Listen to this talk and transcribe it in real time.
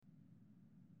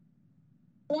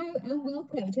Hello and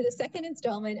welcome to the second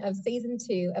instalment of Season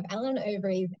 2 of Allen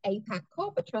Overy's APAC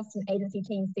Corporate Trust and Agency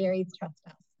Team Series, Trust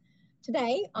Us.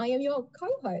 Today, I am your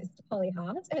co-host, Holly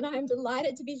Hart, and I am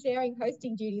delighted to be sharing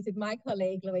hosting duties with my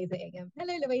colleague, Louisa Ingham.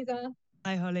 Hello, Louisa.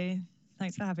 Hi, Holly.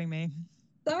 Thanks for having me.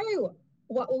 So,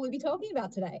 what will we be talking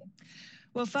about today?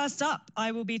 Well, first up,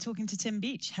 I will be talking to Tim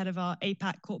Beech, head of our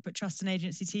APAC Corporate Trust and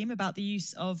Agency team, about the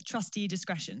use of trustee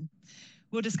discretion.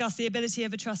 We'll discuss the ability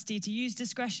of a trustee to use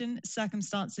discretion,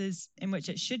 circumstances in which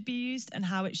it should be used, and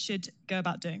how it should go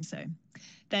about doing so.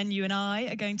 Then you and I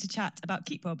are going to chat about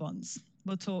Keepwell bonds.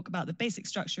 We'll talk about the basic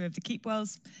structure of the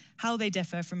Keepwells, how they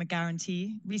differ from a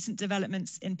guarantee, recent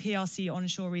developments in PRC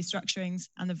onshore restructurings,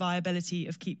 and the viability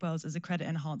of Keepwells as a credit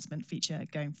enhancement feature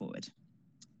going forward.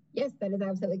 Yes, that is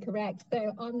absolutely correct.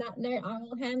 So on that note, I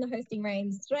will hand the hosting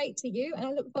reins straight to you, and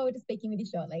I look forward to speaking with you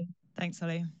shortly. Thanks,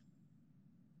 Holly.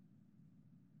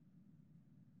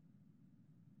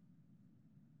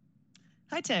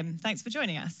 Hi, Tim. Thanks for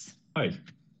joining us. Hi.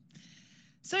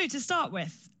 So to start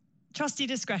with, trustee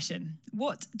discretion.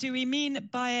 What do we mean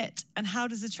by it, and how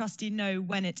does a trustee know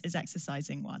when it is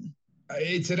exercising one?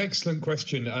 It's an excellent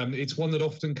question. It's one that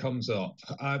often comes up.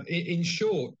 In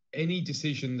short, any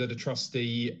decision that a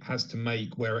trustee has to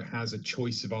make where it has a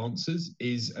choice of answers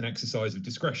is an exercise of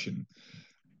discretion.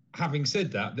 Having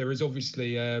said that, there is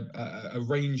obviously a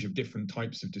range of different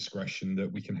types of discretion that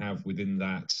we can have within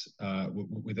that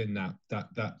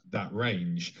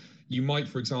range. You might,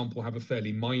 for example, have a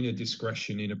fairly minor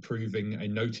discretion in approving a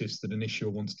notice that an issuer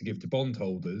wants to give to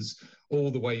bondholders,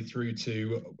 all the way through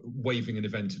to waiving an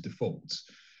event of default.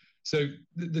 So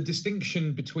the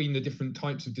distinction between the different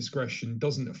types of discretion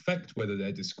doesn't affect whether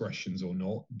they're discretions or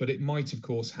not, but it might, of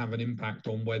course, have an impact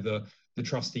on whether the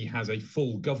trustee has a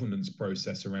full governance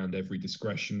process around every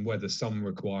discretion, whether some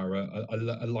require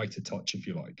a lighter touch, if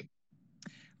you like.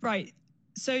 Right.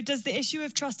 So does the issue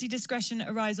of trustee discretion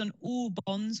arise on all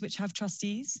bonds which have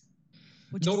trustees?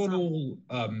 Not on all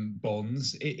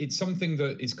bonds. It's something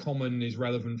that is common, is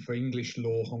relevant for English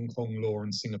law, Hong Kong law,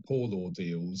 and Singapore law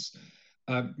deals.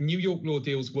 New York law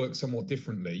deals work somewhat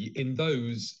differently. In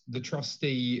those, the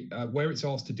trustee, where it's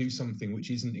asked to do something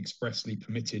which isn't expressly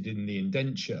permitted in the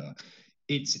indenture,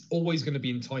 it's always going to be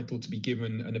entitled to be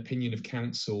given an opinion of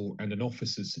counsel and an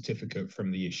officer's certificate from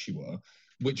the issuer,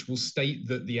 which will state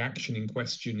that the action in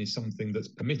question is something that's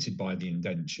permitted by the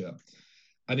indenture.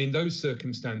 And in those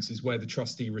circumstances where the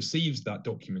trustee receives that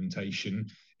documentation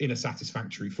in a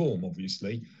satisfactory form,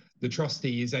 obviously, the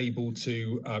trustee is able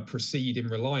to proceed in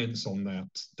reliance on that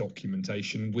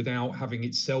documentation without having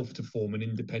itself to form an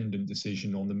independent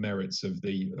decision on the merits of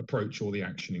the approach or the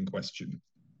action in question.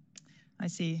 I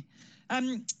see.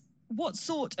 What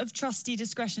sort of trustee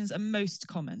discretions are most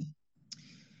common?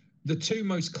 The two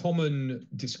most common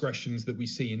discretions that we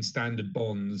see in standard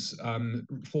bonds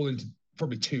fall into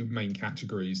probably two main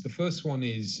categories. The first one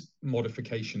is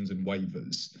modifications and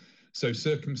waivers. So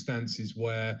circumstances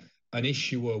where an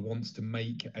issuer wants to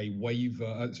make a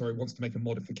wants to make a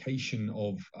modification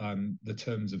of the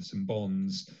terms of some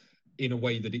bonds in a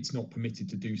way that it's not permitted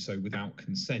to do so without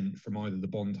consent from either the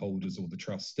bondholders or the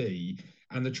trustee.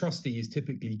 And the trustee is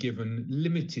typically given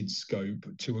limited scope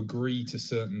to agree to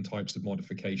certain types of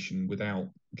modification without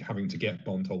having to get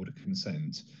bondholder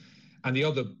consent. And the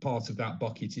other part of that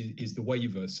bucket is the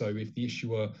waiver. So if the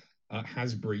issuer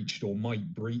has breached or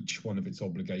might breach one of its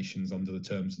obligations under the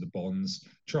terms of the bonds,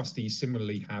 trustees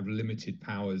similarly have limited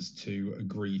powers to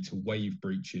agree to waive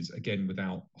breaches, again,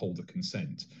 without holder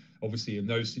consent. Obviously, in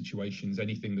those situations,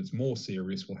 anything that's more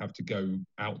serious will have to go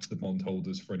out to the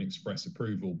bondholders for an express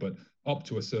approval, but up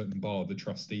to a certain bar, the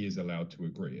trustee is allowed to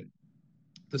agree it.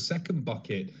 The second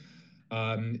bucket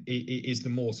is the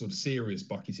more sort of serious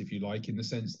bucket, if you like, in the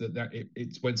sense that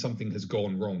it's when something has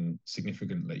gone wrong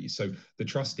significantly. So the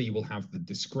trustee will have the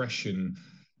discretion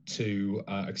to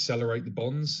accelerate the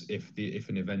bonds if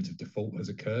an event of default has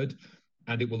occurred.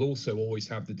 And it will also always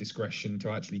have the discretion to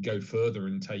actually go further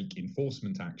and take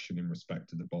enforcement action in respect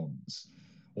to the bonds.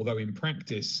 Although in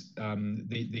practice,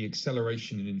 the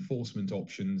acceleration and enforcement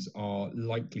options are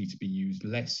likely to be used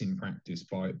less in practice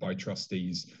by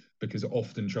trustees, because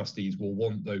often trustees will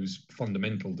want those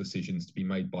fundamental decisions to be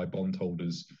made by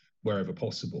bondholders wherever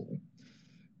possible.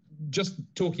 Just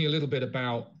talking a little bit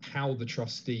about how the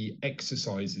trustee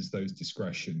exercises those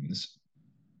discretions,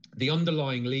 the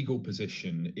underlying legal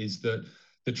position is that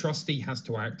the trustee has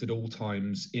to act at all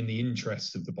times in the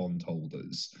interests of the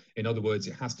bondholders. In other words,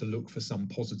 it has to look for some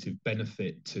positive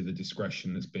benefit to the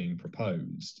discretion that's being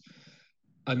proposed,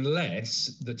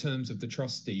 unless the terms of the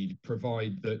trustee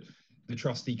provide that the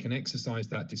trustee can exercise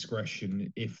that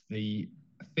discretion if the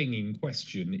thing in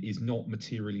question is not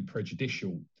materially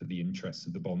prejudicial to the interests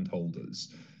of the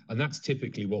bondholders. And that's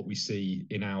typically what we see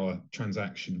in our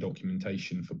transaction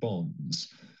documentation for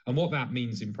bonds. And what that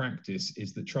means in practice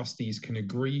is that trustees can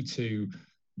agree to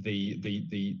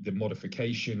the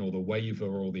modification or the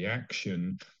waiver or the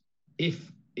action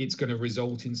if it's going to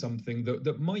result in something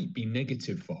that might be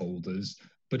negative for holders,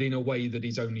 but in a way that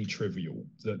is only trivial,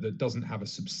 that doesn't have a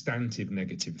substantive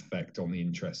negative effect on the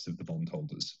interests of the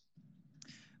bondholders.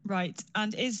 Right.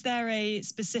 And is there a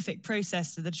specific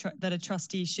process that a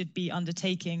trustee should be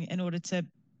undertaking in order to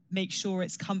make sure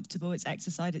it's comfortable, it's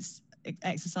exercise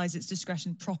its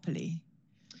discretion properly?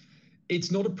 It's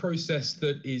not a process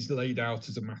that is laid out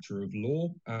as a matter of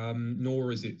law,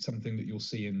 nor is it something that you'll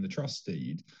see in the trust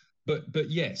deed.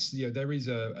 But yes, there is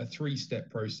a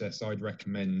three-step process I'd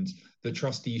recommend that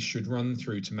trustees should run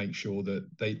through to make sure that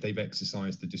they've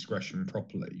exercised the discretion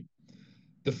properly.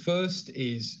 The first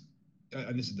is,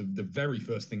 and this is the very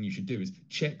first thing you should do, is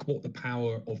check what the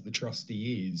power of the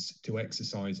trustee is to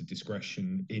exercise a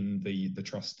discretion in the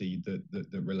trustee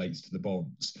that relates to the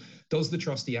bonds. Does the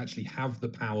trustee actually have the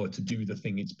power to do the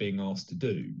thing it's being asked to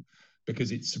do?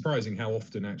 Because it's surprising how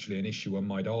often actually an issuer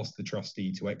might ask the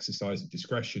trustee to exercise a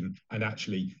discretion and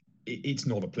actually it's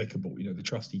not applicable. The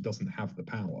trustee doesn't have the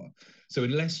power. So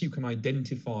unless you can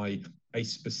identify a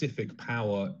specific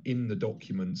power in the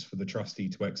documents for the trustee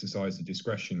to exercise the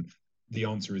discretion, the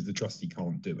answer is the trustee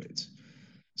can't do it.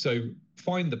 So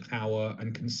find the power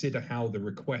and consider how the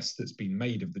request that's been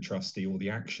made of the trustee or the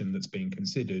action that's being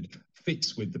considered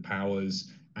fits with the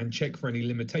powers, and check for any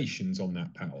limitations on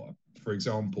that power. For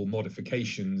example,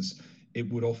 modifications, it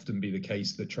would often be the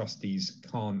case that trustees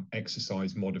can't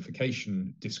exercise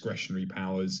modification discretionary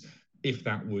powers if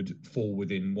that would fall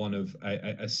within one of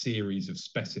a series of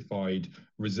specified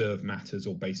reserve matters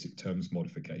or basic terms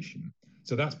modification.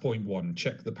 So that's point one,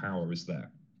 check the power is there.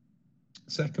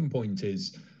 Second point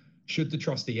is, should the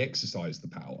trustee exercise the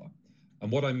power?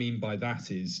 And what I mean by that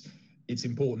is, it's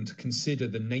important to consider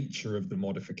the nature of the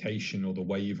modification or the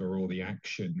waiver or the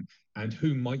action and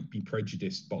who might be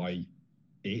prejudiced by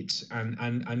it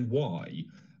and why.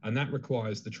 And that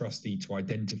requires the trustee to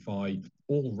identify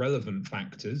all relevant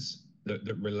factors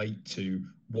that relate to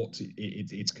what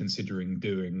it's considering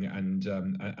doing and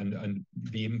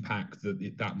the impact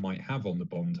that might have on the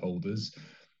bondholders.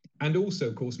 And also,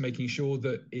 of course, making sure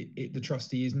that the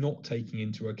trustee is not taking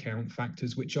into account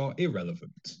factors which are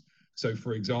irrelevant. So,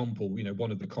 for example,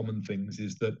 one of the common things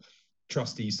is that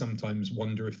trustees sometimes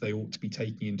wonder if they ought to be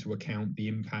taking into account the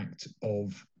impact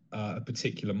of a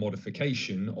particular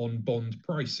modification on bond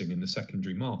pricing in the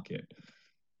secondary market.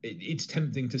 It's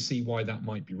tempting to see why that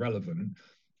might be relevant,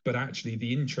 but actually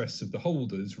the interests of the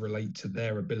holders relate to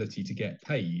their ability to get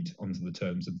paid under the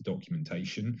terms of the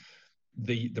documentation.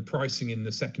 The pricing in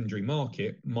the secondary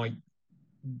market might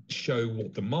show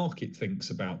what the market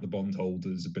thinks about the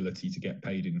bondholders' ability to get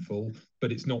paid in full,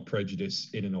 but it's not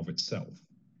prejudice in and of itself.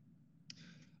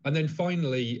 And then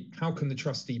finally, how can the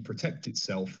trustee protect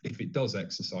itself if it does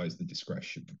exercise the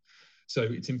discretion? So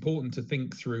it's important to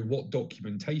think through what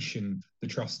documentation the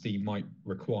trustee might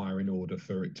require in order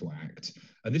for it to act.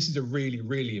 And this is a really,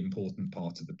 really important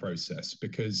part of the process,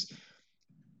 because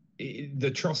the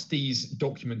trustee's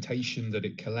documentation that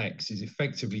it collects is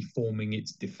effectively forming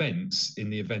its defense in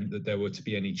the event that there were to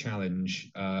be any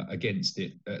challenge against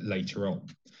it later on.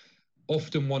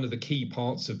 Often one of the key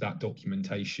parts of that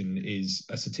documentation is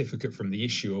a certificate from the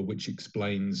issuer which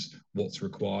explains what's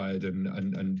required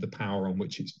and the power on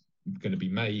which it's going to be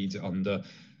made under,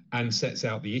 and sets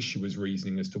out the issuer's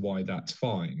reasoning as to why that's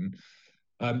fine.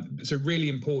 So really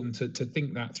important to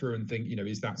think that through and think,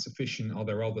 is that sufficient? Are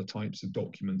there other types of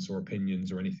documents or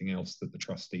opinions or anything else that the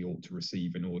trustee ought to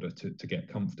receive in order to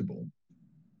get comfortable?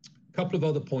 A couple of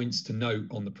other points to note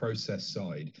on the process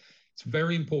side. It's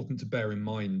very important to bear in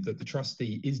mind that the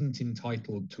trustee isn't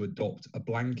entitled to adopt a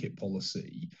blanket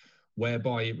policy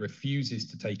whereby it refuses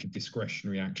to take a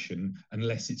discretionary action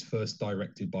unless it's first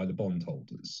directed by the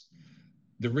bondholders.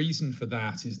 The reason for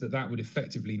that is that would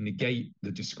effectively negate the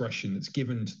discretion that's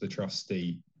given to the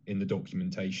trustee in the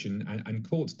documentation, and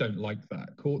courts don't like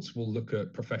that. Courts will look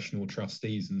at professional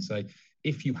trustees and say,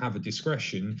 if you have a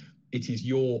discretion, it is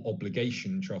your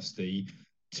obligation, trustee,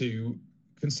 to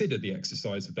consider the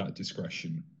exercise of that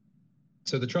discretion.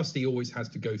 So the trustee always has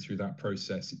to go through that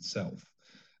process itself.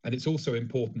 And it's also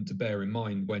important to bear in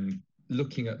mind when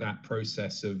looking at that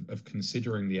process of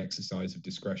considering the exercise of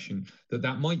discretion,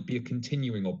 that might be a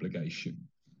continuing obligation.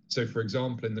 So for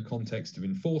example, in the context of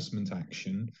enforcement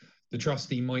action, the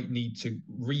trustee might need to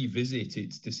revisit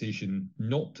its decision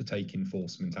not to take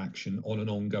enforcement action on an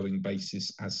ongoing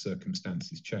basis as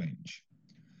circumstances change.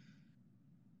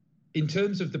 In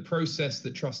terms of the process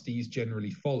that trustees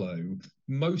generally follow,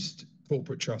 most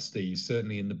corporate trustees,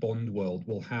 certainly in the bond world,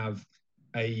 will have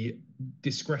a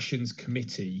discretions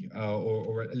committee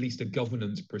or at least a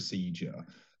governance procedure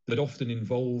that often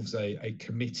involves a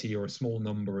committee or a small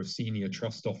number of senior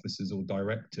trust officers or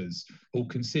directors who will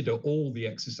consider all the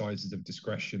exercises of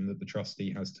discretion that the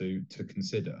trustee has to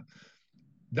consider.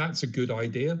 That's a good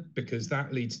idea because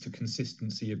that leads to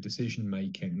consistency of decision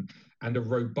making, and a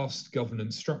robust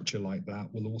governance structure like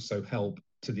that will also help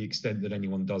to the extent that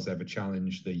anyone does ever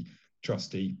challenge the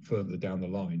trustee further down the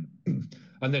line.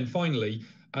 And then finally,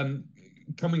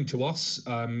 coming to us,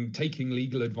 taking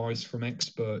legal advice from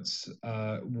experts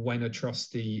when a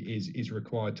trustee is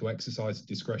required to exercise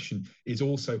discretion is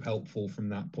also helpful from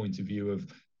that point of view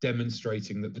of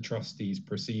demonstrating that the trustee's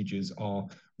procedures are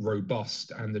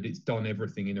robust and that it's done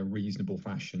everything in a reasonable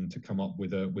fashion to come up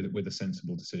with a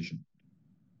sensible decision.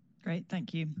 Great,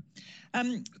 thank you.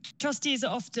 Trustees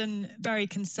are often very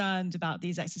concerned about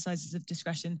these exercises of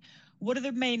discretion. What are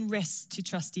the main risks to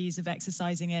trustees of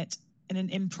exercising it in an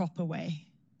improper way?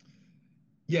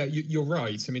 Yeah, you're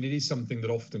right. I mean, it is something that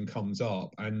often comes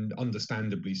up, and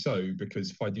understandably so,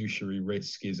 because fiduciary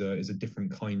risk is a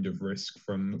different kind of risk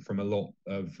from a lot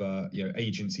of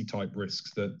agency type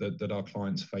risks that our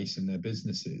clients face in their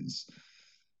businesses.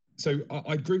 So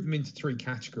I group them into three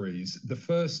categories. The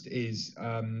first is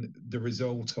the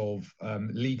result of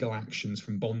legal actions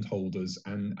from bondholders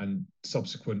and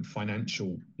subsequent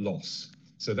financial loss.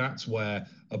 So that's where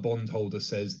a bondholder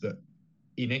says that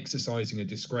in exercising a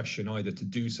discretion either to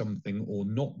do something or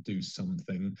not do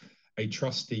something, a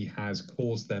trustee has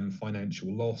caused them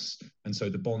financial loss, and so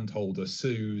the bondholder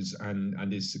sues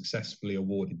and is successfully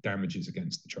awarded damages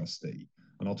against the trustee.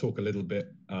 And I'll talk a little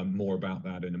bit more about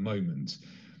that in a moment.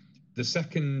 The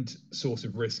second source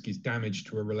of risk is damage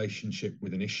to a relationship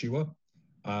with an issuer.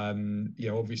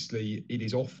 Obviously, it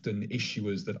is often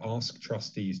issuers that ask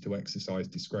trustees to exercise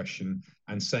discretion,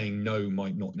 and saying no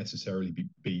might not necessarily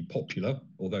be popular,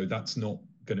 although that's not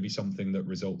going to be something that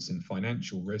results in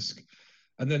financial risk.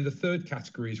 And then the third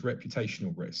category is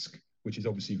reputational risk, which is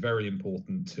obviously very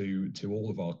important to all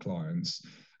of our clients.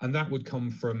 And that would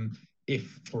come from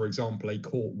if, for example, a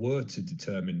court were to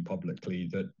determine publicly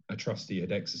that a trustee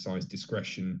had exercised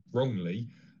discretion wrongly,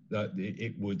 that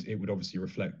it would obviously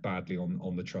reflect badly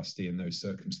on the trustee in those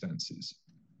circumstances.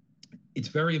 It's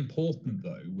very important,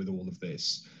 though, with all of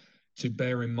this, to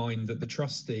bear in mind that the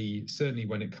trustee, certainly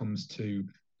when it comes to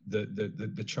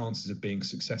the chances of being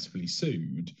successfully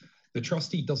sued, the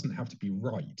trustee doesn't have to be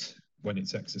right when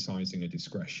it's exercising a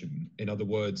discretion. In other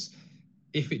words,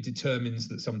 if it determines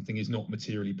that something is not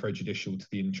materially prejudicial to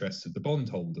the interests of the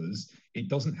bondholders, it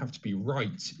doesn't have to be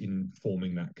right in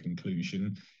forming that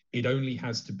conclusion. It only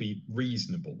has to be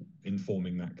reasonable in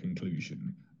forming that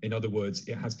conclusion. In other words,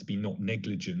 it has to be not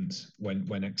negligent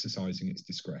when exercising its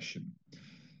discretion.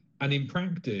 And in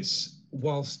practice,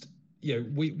 whilst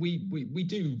we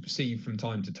do see from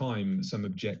time to time some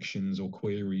objections or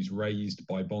queries raised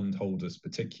by bondholders,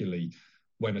 particularly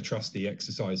when a trustee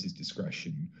exercises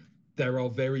discretion, there are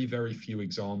very, very few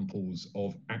examples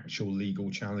of actual legal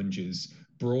challenges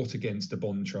brought against a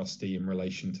bond trustee in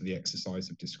relation to the exercise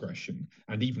of discretion,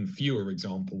 and even fewer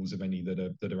examples of any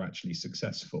that are actually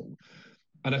successful.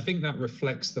 And I think that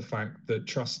reflects the fact that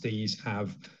trustees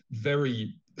have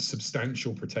very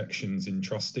substantial protections in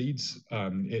trust deeds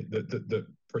that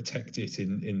protect it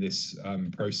in this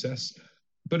process.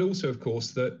 But also, of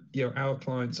course, that our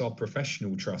clients are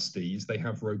professional trustees. They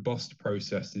have robust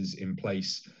processes in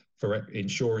place for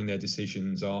ensuring their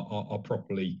decisions are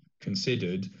properly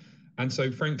considered. And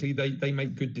so, frankly, they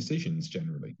make good decisions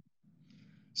generally.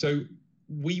 So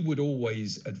we would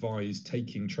always advise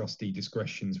taking trustee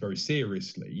discretions very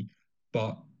seriously,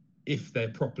 but if they're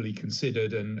properly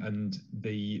considered and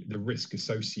the risk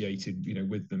associated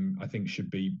with them, I think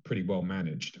should be pretty well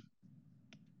managed.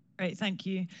 Great, thank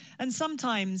you. And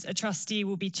sometimes a trustee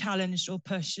will be challenged or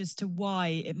pushed as to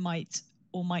why it might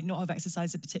or might not have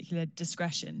exercised a particular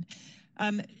discretion.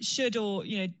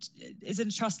 Is a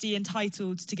trustee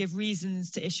entitled to give reasons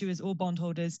to issuers or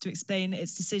bondholders to explain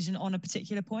its decision on a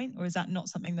particular point, or is that not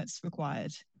something that's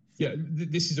required? Yeah,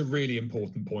 this is a really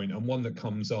important point, and one that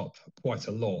comes up quite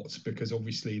a lot, because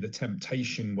obviously the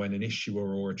temptation when an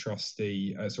issuer or a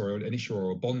trustee, an issuer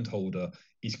or a bondholder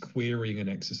is querying an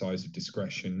exercise of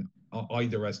discretion,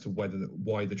 either as to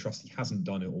why the trustee hasn't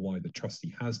done it or why the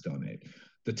trustee has done it.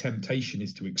 The temptation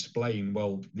is to explain,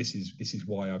 well, this is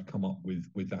why I've come up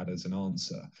with that as an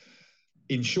answer.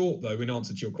 In short, though, in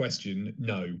answer to your question,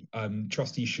 no,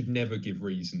 trustees should never give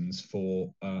reasons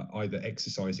for either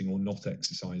exercising or not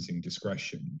exercising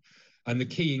discretion. And the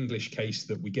key English case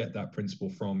that we get that principle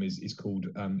from is called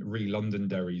Re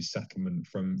Londonderry's settlement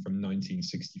from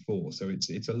 1964. So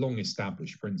it's a long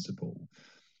established principle.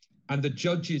 And the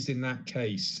judges in that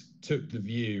case took the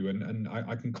view, and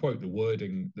I can quote the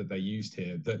wording that they used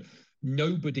here, that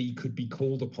nobody could be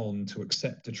called upon to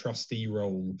accept a trustee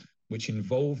role which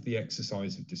involved the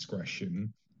exercise of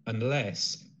discretion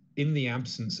unless, in the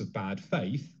absence of bad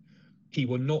faith, he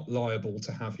were not liable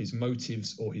to have his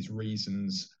motives or his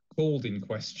reasons called in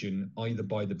question either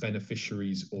by the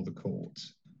beneficiaries or the court.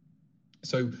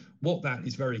 So what that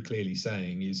is very clearly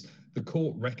saying is the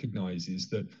court recognizes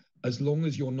that as long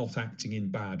as you're not acting in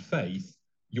bad faith,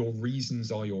 your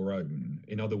reasons are your own.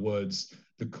 In other words,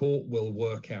 the court will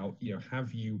work out,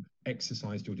 have you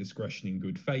exercised your discretion in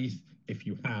good faith? If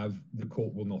you have, the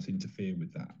court will not interfere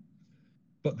with that.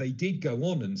 But they did go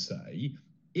on and say,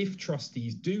 if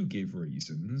trustees do give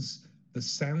reasons, the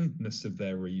soundness of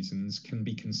their reasons can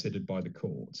be considered by the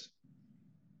court.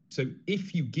 So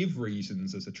if you give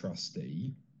reasons as a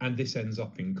trustee and this ends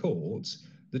up in court,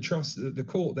 the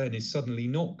court then is suddenly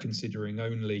not considering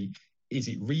only is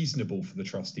it reasonable for the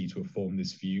trustee to have formed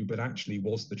this view, but actually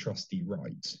was the trustee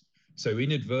right? So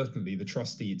inadvertently, the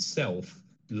trustee itself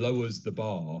lowers the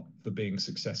bar for being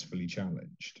successfully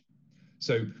challenged.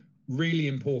 So really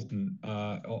important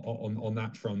on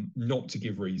that front, not to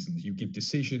give reasons. You give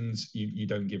decisions, you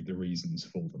don't give the reasons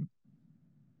for them.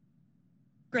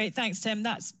 Great, thanks, Tim.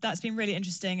 That's been really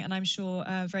interesting, and I'm sure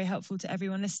very helpful to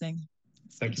everyone listening.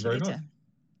 Thank you very much.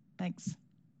 Thanks.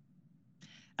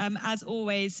 As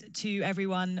always, to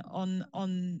everyone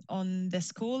on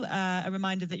this call, a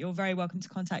reminder that you're very welcome to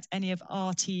contact any of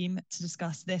our team to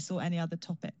discuss this or any other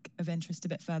topic of interest a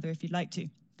bit further if you'd like to.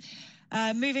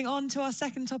 Moving on to our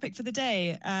second topic for the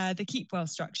day, the Keepwell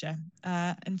Structure.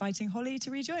 Inviting Holly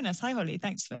to rejoin us. Hi, Holly.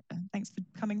 Thanks for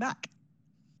coming back.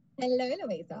 Hello,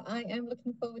 Louisa. I am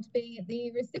looking forward to being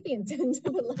the recipient end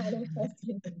of a line of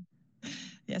questions.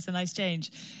 Yes, a nice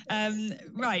change.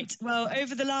 Right. Well,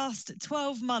 over the last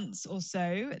 12 months or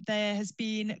so, there has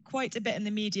been quite a bit in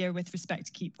the media with respect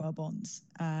to Keepwell bonds,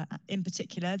 in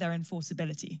particular, their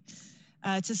enforceability.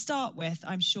 To start with,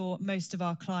 I'm sure most of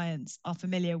our clients are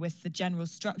familiar with the general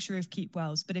structure of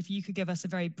Keepwells, but if you could give us a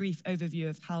very brief overview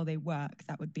of how they work,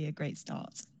 that would be a great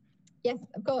start. Yes,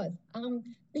 of course.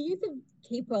 The use of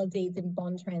Keepwell deeds in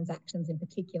bond transactions in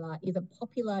particular is a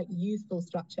popular, useful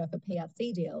structure for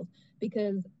PRC deals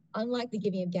because, unlike the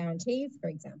giving of guarantees, for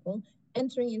example,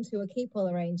 entering into a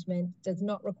Keepwell arrangement does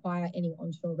not require any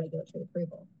onshore regulatory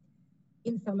approval.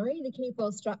 In summary, the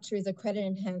Keepwell structure is a credit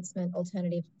enhancement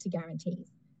alternative to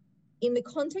guarantees. In the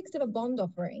context of a bond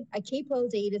offering, a Keepwell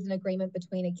deed is an agreement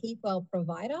between a Keepwell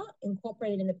provider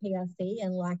incorporated in the PRC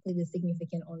and likely with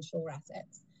significant onshore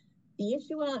assets, the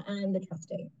issuer and the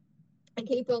trustee. A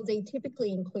Keepwell deed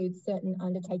typically includes certain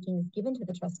undertakings given to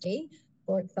the trustee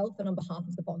for itself and on behalf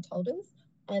of the bondholders,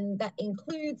 and that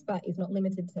includes, but is not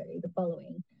limited to, the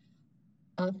following.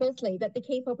 Firstly, that the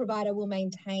Keepwell provider will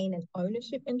maintain an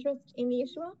ownership interest in the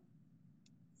issuer.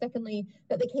 Secondly,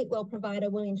 that the Keepwell provider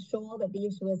will ensure that the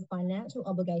issuer's financial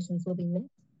obligations will be met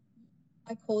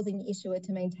by causing the issuer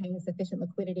to maintain sufficient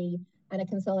liquidity and a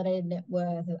consolidated net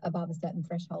worth above a certain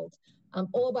threshold,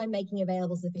 or by making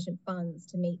available sufficient funds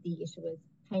to meet the issuer's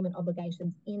payment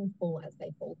obligations in full as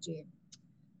they fall due.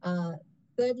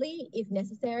 Thirdly, if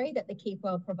necessary, that the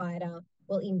Keepwell provider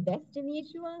will invest in the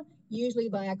issuer, usually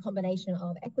by a combination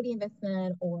of equity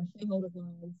investment or shareholders'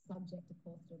 loans, subject, of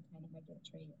course, to obtaining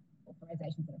regulatory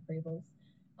authorizations and approvals.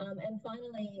 And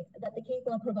finally, that the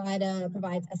Keepwell provider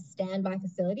provides a standby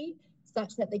facility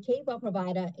such that the Keepwell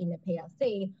provider in the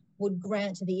PRC would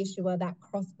grant to the issuer that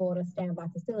cross-border standby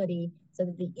facility so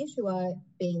that the issuer,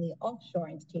 being the offshore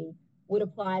entity, would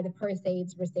apply the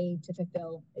proceeds received to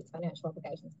fulfill its financial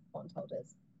obligations to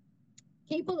bondholders.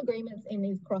 Keepwell agreements in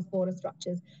these cross-border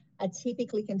structures are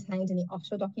typically contained in the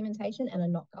offshore documentation and are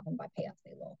not governed by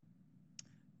PRC law.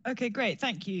 Okay, great,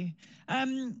 thank you.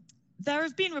 There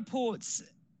have been reports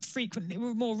frequently,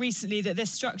 more recently, that this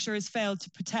structure has failed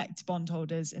to protect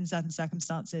bondholders in certain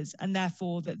circumstances, and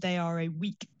therefore that they are a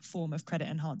weak form of credit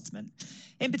enhancement.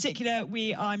 In particular,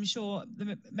 I'm sure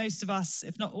most of us,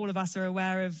 if not all of us, are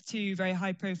aware of two very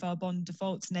high-profile bond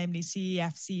defaults, namely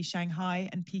CEFC Shanghai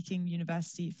and Peking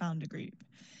University Founder Group.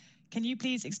 Can you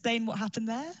please explain what happened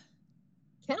there?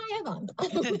 Can I ever?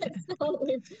 Let's start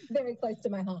with very close to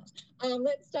my heart.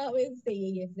 Let's start with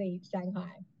CEFC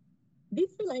Shanghai.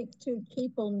 This relates to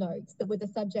Keepwell notes that were the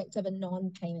subject of a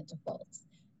non-payment default.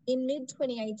 In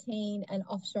mid-2018, an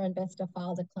offshore investor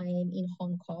filed a claim in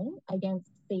Hong Kong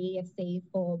against CEFC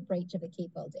for breach of the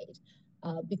Keepwell deed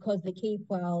because the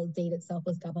Keepwell deed itself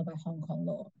was governed by Hong Kong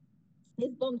law.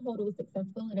 This bondholder was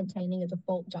successful in obtaining a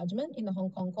default judgment in the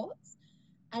Hong Kong courts.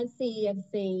 As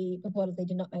CEFC purportedly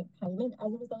did not make payment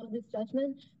as a result of this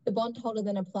judgment, the bondholder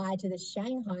then applied to the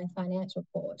Shanghai Financial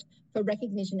Court for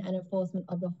recognition and enforcement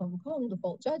of the Hong Kong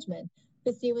default judgment,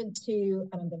 pursuant to,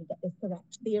 and I'm going to get this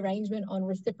correct, the arrangement on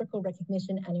reciprocal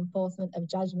recognition and enforcement of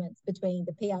judgments between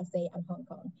the PRC and Hong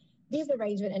Kong. This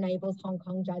arrangement enables Hong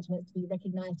Kong judgments to be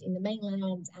recognised in the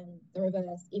mainland and the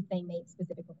reverse if they meet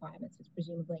specific requirements, which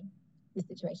presumably this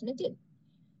situation it did.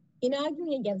 In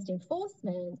arguing against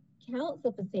enforcement,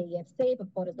 counsel for CEFC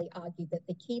purportedly argued that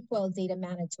the Keepwell deed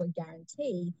amounted to a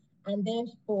guarantee and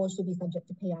therefore should be subject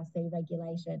to PRC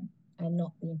regulation and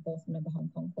not the enforcement of the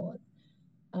Hong Kong courts.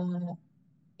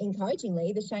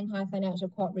 Encouragingly, the Shanghai Financial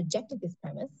Court rejected this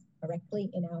premise correctly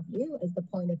in our view, as the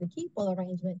point of the Keepwell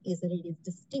arrangement is that it is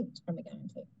distinct from a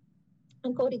guarantee.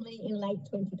 Accordingly, in late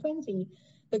 2020,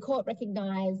 the court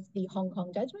recognised the Hong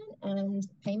Kong judgment and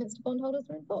payments to bondholders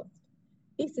were enforced.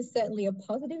 This is certainly a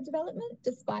positive development,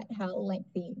 despite how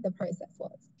lengthy the process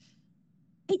was.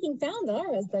 Peaking founder,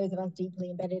 as those of us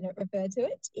deeply embedded in it refer to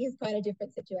it, is quite a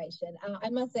different situation. I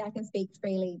must say I can speak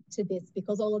freely to this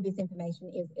because all of this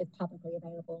information is publicly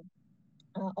available,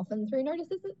 often through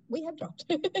notices that we have dropped.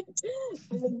 We've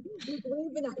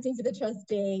been acting for the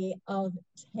trustee of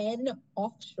 10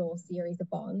 offshore series of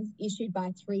bonds issued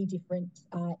by 3 different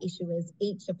issuers,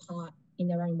 each a part in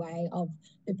their own way of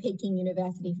the Peking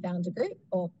University Founder Group,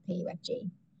 or PUFG.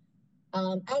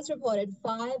 As reported,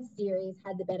 5 series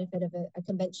had the benefit of a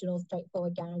conventional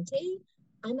straightforward guarantee.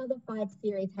 Another 5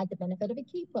 series had the benefit of a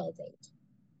Keepwell deed.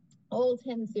 All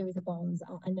 10 series of bonds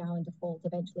are now in default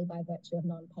eventually by virtue of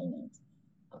non-payment.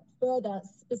 Further,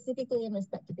 specifically in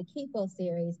respect to the Keepwell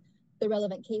series, the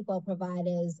relevant Keepwell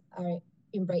providers are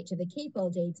in breach of the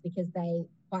Keepwell deeds because they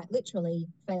quite literally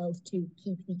failed to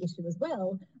keep the issue as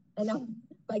well, enough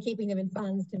by keeping them in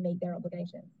funds to meet their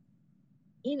obligations.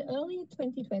 In early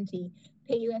 2020,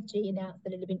 PUFG announced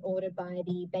that it had been ordered by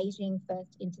the Beijing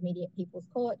First Intermediate People's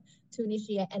Court to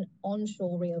initiate an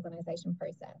onshore reorganisation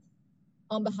process.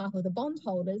 On behalf of the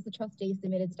bondholders, the trustees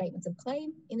submitted statements of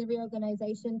claim in the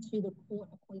reorganisation to the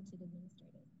court-appointed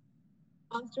administrators.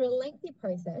 After a lengthy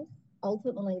process,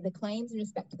 ultimately the claims in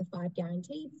respect to the 5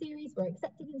 guaranteed series were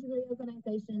accepted into the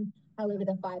reorganisation. However,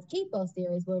 the 5 Keepwell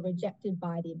series were rejected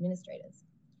by the administrators.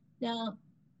 Now,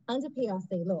 under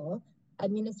PRC law,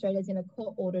 administrators in a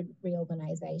court-ordered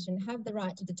reorganisation have the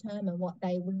right to determine what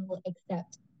they will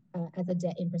accept as a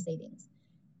debt in proceedings.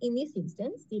 In this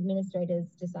instance, the administrators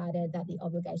decided that the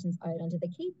obligations owed under the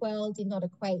Keepwell did not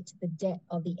equate to the debt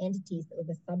of the entities that were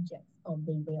the subjects of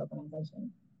the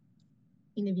reorganisation.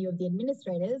 In the view of the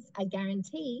administrators, a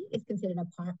guarantee is considered a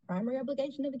primary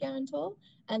obligation of the guarantor,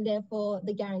 and therefore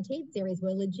the guaranteed series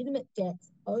were legitimate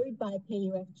debts owed by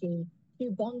PUFG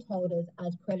to bondholders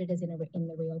as creditors in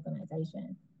the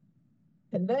reorganisation.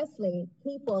 Conversely,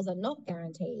 Keepwells are not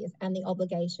guarantees, and the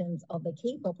obligations of the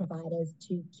Keepwell providers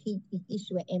to keep the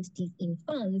issuer entities in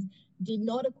funds did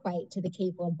not equate to the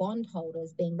Keepwell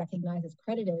bondholders being recognised as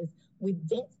creditors with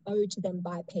debts owed to them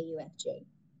by PUFG.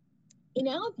 In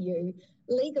our view,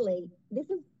 legally, this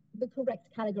is the correct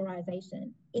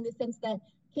categorisation in the sense that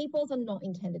Keepwells are not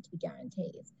intended to be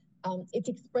guarantees. It's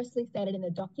expressly stated in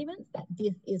the documents that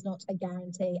this is not a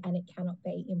guarantee and it cannot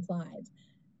be implied.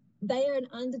 They are an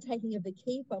undertaking of the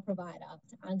Keepwell provider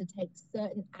to undertake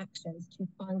certain actions to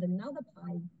fund another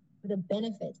party for the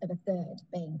benefit of a third,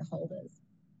 being the holders.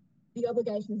 The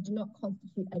obligations do not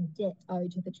constitute a debt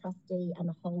owed to the trustee and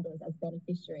the holders as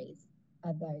beneficiaries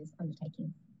of those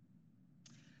undertakings.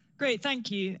 Great, thank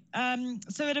you.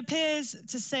 So it appears,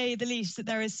 to say the least, that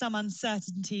there is some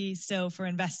uncertainty still for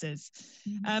investors.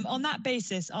 On that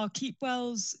basis, are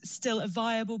Keepwells still a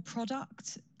viable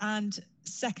product? And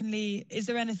secondly, is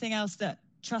there anything else that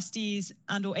trustees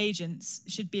and or agents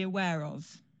should be aware of?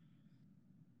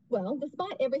 Well,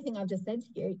 despite everything I've just said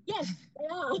to you, yes, they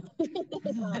are.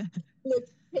 Look,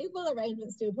 Keepwell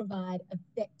arrangements still provide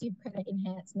effective credit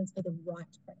enhancements for the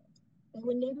right credit. They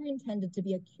were never intended to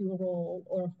be a cure-all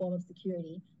or a form of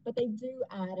security, but they do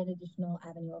add an additional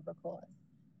avenue of recourse.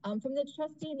 From the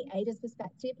trustee and the agent's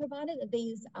perspective, provided that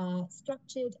these are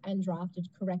structured and drafted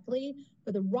correctly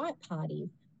for the right parties,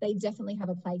 they definitely have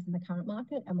a place in the current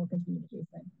market and will continue to do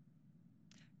so.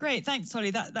 Great, thanks,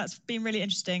 Holly. That's been really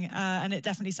interesting, and it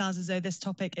definitely sounds as though this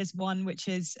topic is one which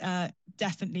is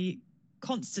definitely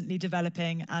constantly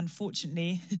developing, and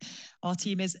fortunately, our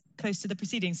team is close to the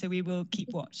proceedings, so we will keep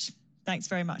watch. Thanks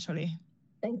very much, Holly.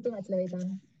 Thanks so much, Louisa.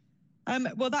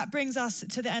 Well, that brings us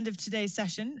to the end of today's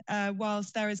session.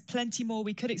 Whilst there is plenty more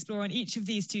we could explore on each of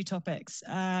these two topics,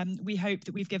 we hope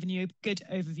that we've given you a good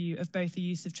overview of both the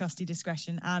use of trustee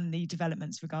discretion and the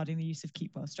developments regarding the use of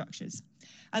Keepwell structures.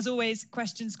 As always,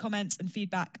 questions, comments and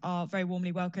feedback are very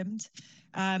warmly welcomed.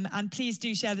 And please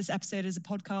do share this episode as a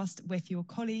podcast with your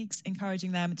colleagues,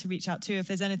 encouraging them to reach out too if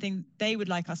there's anything they would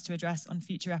like us to address on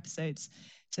future episodes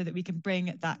so that we can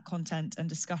bring that content and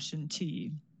discussion to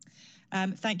you.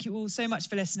 Thank you all so much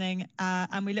for listening,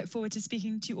 and we look forward to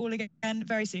speaking to you all again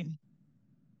very soon.